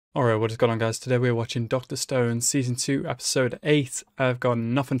Alright, what is going on, guys? Today we're watching DR.STONE Season 2, Episode 8. I've got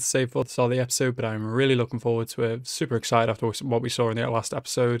nothing to say for the start of the episode, but I'm really looking forward to it. Super excited after what we saw in the last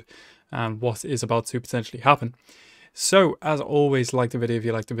episode and what is about to potentially happen. So, as always, like the video if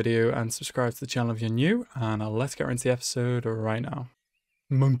you liked the video and subscribe to the channel if you're new. And let's get into the episode right now.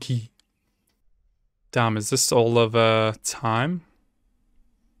 Monkey. Damn, is this all of time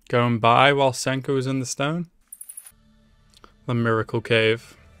going by while Senko is in the stone? The Miracle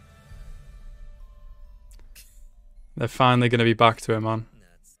Cave. They're finally going to be back to him, man.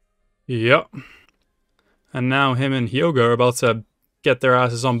 Yep. And now him and Hyogo are about to get their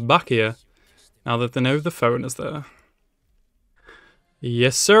asses on back here. Now that they know the phone is there.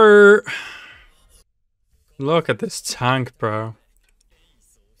 Yes, sir. Look at this tank, bro.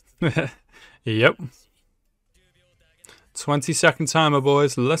 Yep. 20-second timer,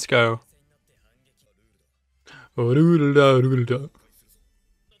 boys. Let's go.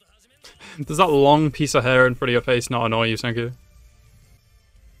 Does that long piece of hair in front of your face not annoy you, Senku?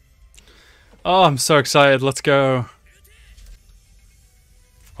 Oh, I'm so excited. Let's go.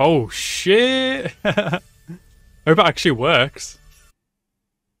 Oh, shit. Hope it actually works.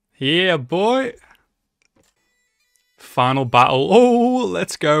 Yeah, boy. Final battle. Oh,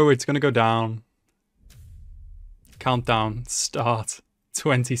 let's go. It's going to go down. Countdown. Start.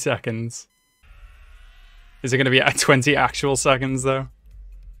 20 seconds. Is it going to be at 20 actual seconds, though?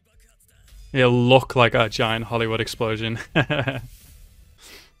 It'll look like a giant Hollywood explosion. Alright,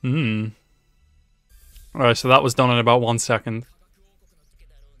 so that was done in about 1 second.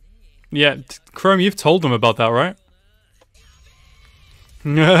 Yeah, Chrome, you've told them about that, right?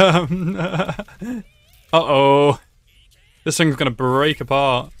 Uh-oh. This thing's gonna break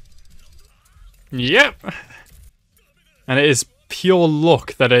apart. Yep! And it is pure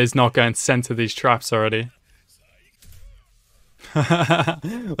luck that it is not getting sent to these traps already.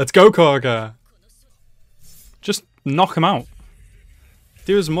 Let's go, Korga. Just knock him out.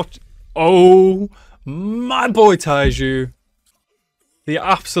 Do as much. Oh, my boy Taiju. The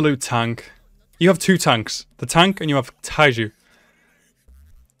absolute tank. You have two tanks. The tank and you have Taiju.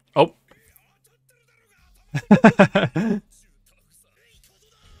 Oh.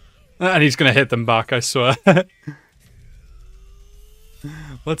 And he's going to hit them back, I swear.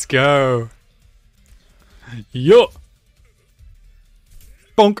 Let's go. Yo.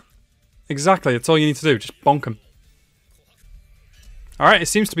 Bonk. Exactly, that's all you need to do. Just bonk him. Alright, it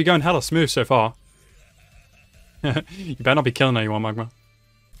seems to be going hella smooth so far. You better not be killing anyone, Magma.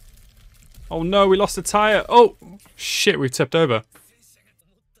 Oh no, we lost a tire. Oh, shit, we've tipped over.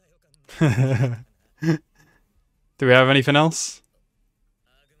 Do we have anything else?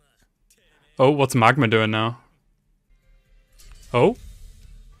 Oh, what's Magma doing now? Oh.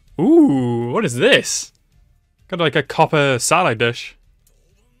 Ooh, what is this? Got like a copper salad dish.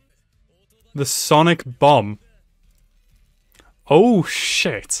 The Sonic Bomb. Oh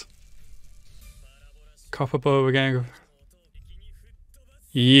shit. Copper bow again.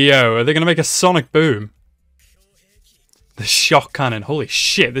 Yo, are they gonna make a Sonic Boom? The shock cannon. Holy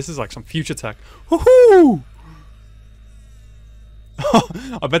shit, this is like some future tech. Woohoo!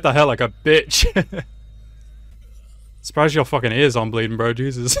 I bet that hurt like a bitch. Surprised your fucking ears aren't bleeding, bro.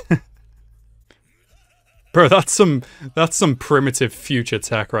 Jesus. Bro, that's some primitive future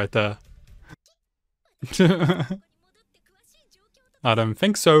tech right there. I don't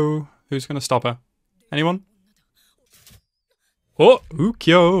think so. Who's gonna stop her? Anyone? Oh,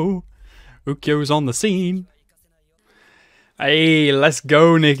 Ukyo. Ukyo's on the scene. Hey, let's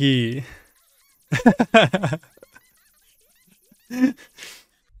go, Nikki. Who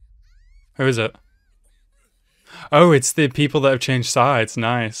is it? Oh, it's the people that have changed sides.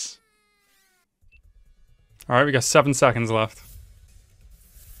 Nice. Alright, we got 7 seconds left.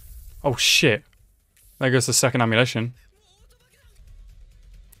 Oh, shit. There goes the second ammunition.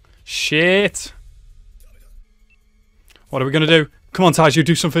 Shit. What are we gonna do? Come on, Taiju,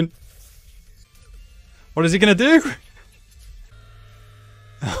 do something. What is he gonna do?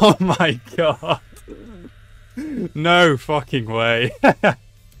 Oh my god. No fucking way.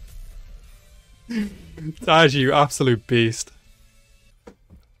 Taiju, you absolute beast.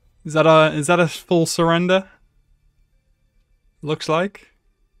 Is that a full surrender? Looks like.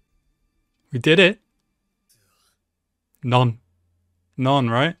 We did it. None. None,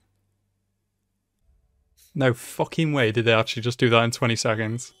 right? No fucking way did they actually just do that in 20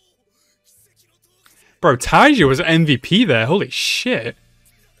 seconds. Bro, Taiju was MVP there. Holy shit.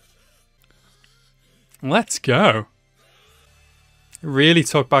 Let's go. It really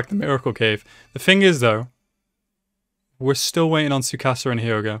took back the Miracle Cave. The thing is, though, we're still waiting on Tsukasa and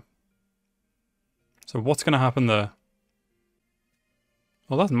Hyogo. So what's going to happen there?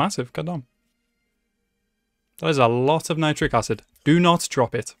 Oh, that's massive. Goddamn. That is a lot of nitric acid. Do not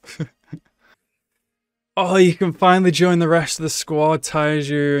drop it. Oh, you can finally join the rest of the squad,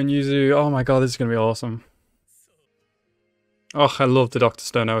 Taiju and Yuzu. Oh my god, this is going to be awesome. Oh, I love the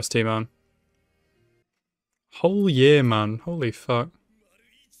DR.STONE OST, man. Whole year, man. Holy fuck.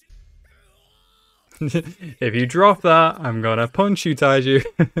 If you drop that, I'm gonna punch you, Taiju.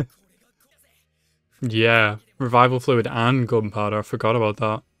 Yeah, revival fluid and gunpowder. I forgot about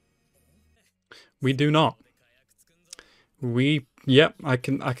that. We do not. Yep, I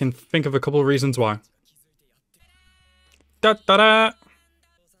can think of a couple of reasons why. Da da da!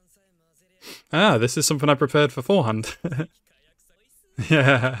 Ah, this is something I prepared beforehand.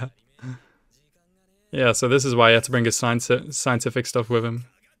 Yeah. Yeah, so this is why he had to bring his scientific stuff with him.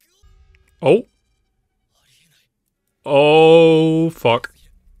 Oh! Oh, fuck.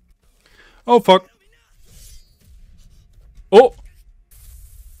 Oh, fuck. Oh!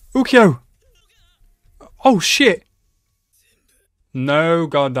 Ukyo! Oh, shit! No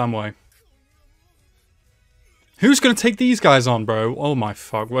goddamn way. Who's gonna take these guys on, bro? Oh my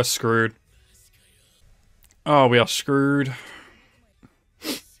fuck, we're screwed. Oh, we are screwed.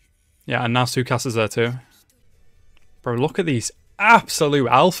 Yeah, and now Tsukasa's there too. Bro, look at these absolute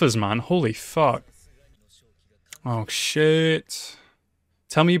alphas, man. Holy fuck. Oh, shit.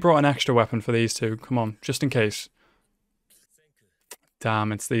 Tell me you brought an extra weapon for these two. Come on, just in case.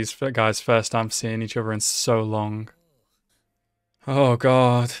 Damn, it's these guys' first time seeing each other in so long. Oh,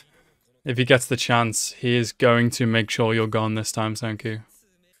 God. If he gets the chance, he is going to make sure you're gone this time, thank you.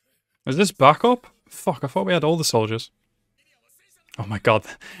 Is this backup? Fuck, I thought we had all the soldiers. Oh my god,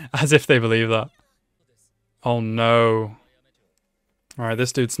 as if they believe that. Oh no. Alright,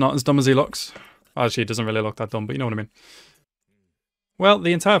 this dude's not as dumb as he looks. Actually, he doesn't really look that dumb, but you know what I mean. Well,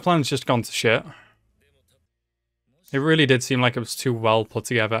 the entire plan's just gone to shit. It really did seem like it was too well put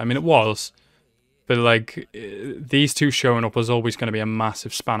together. I mean, it was. But like, these two showing up was always going to be a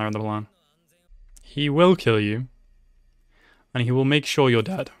massive spanner in the plan. He will kill you. And he will make sure you're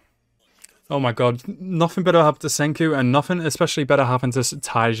dead. Oh my god, nothing better happened to Senku, and nothing especially better happened to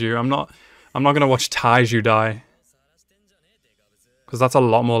Taiju. I'm not gonna watch Taiju die. Because that's a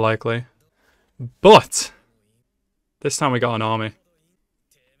lot more likely. But this time we got an army.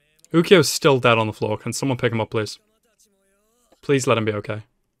 Ukyo's still dead on the floor. Can someone pick him up, please? Please let him be okay.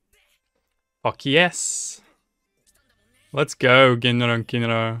 Fuck yes! Let's go, Ginro and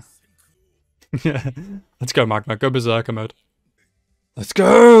Kinro. Let's go, Magma. Go Berserker mode. Let's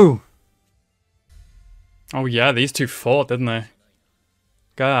go! Oh yeah, these two fought, didn't they?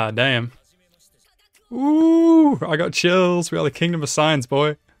 God damn. Ooh, I got chills. We are the Kingdom of Science,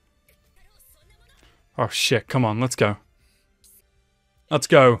 boy. Oh shit, come on, let's go. Let's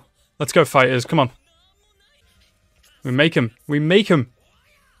go. Let's go, fighters, come on. We make him. We make him.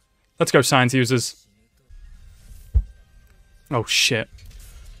 Let's go, science users. Oh shit.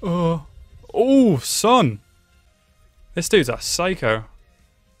 Oh, son. This dude's a psycho.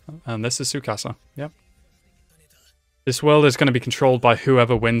 And this is Tsukasa. Yep. This world is going to be controlled by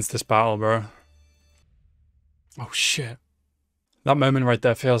whoever wins this battle, bro. Oh shit. That moment right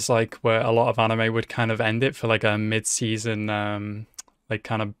there feels like where a lot of anime would kind of end it for like a mid-season like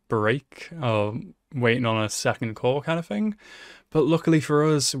kind of break or waiting on a second core kind of thing. But luckily for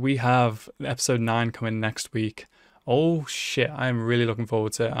us, we have episode 9 coming next week. Oh shit, I'm really looking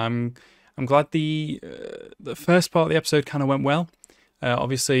forward to it. I'm glad the first part of the episode kind of went well.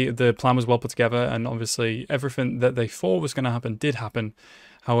 Obviously, the plan was well put together, and obviously everything that they thought was going to happen did happen.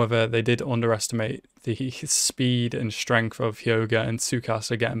 However, they did underestimate the speed and strength of Hyuga and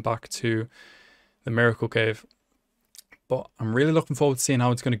Tsukasa getting back to the Miracle Cave. But I'm really looking forward to seeing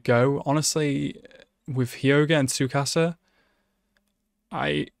how it's going to go. Honestly, with Hyuga and Tsukasa,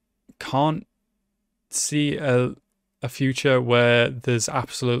 I can't see a future where there's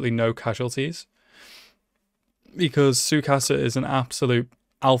absolutely no casualties. Because Tsukasa is an absolute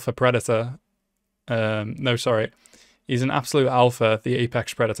alpha predator. No, sorry. He's an absolute alpha, the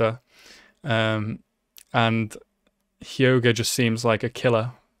apex predator. And Hyuga just seems like a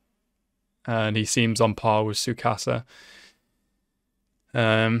killer. And he seems on par with Tsukasa.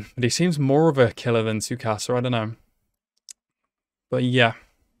 But he seems more of a killer than Tsukasa, I don't know. But yeah.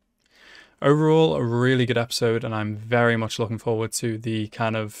 Overall, a really good episode, and I'm very much looking forward to the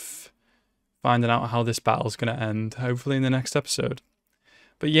kind of finding out how this battle's going to end, hopefully in the next episode.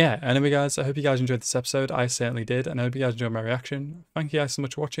 But yeah, anyway guys, I hope you guys enjoyed this episode. I certainly did, and I hope you guys enjoyed my reaction. Thank you guys so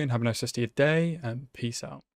much for watching. Have a nice rest of your day, and peace out.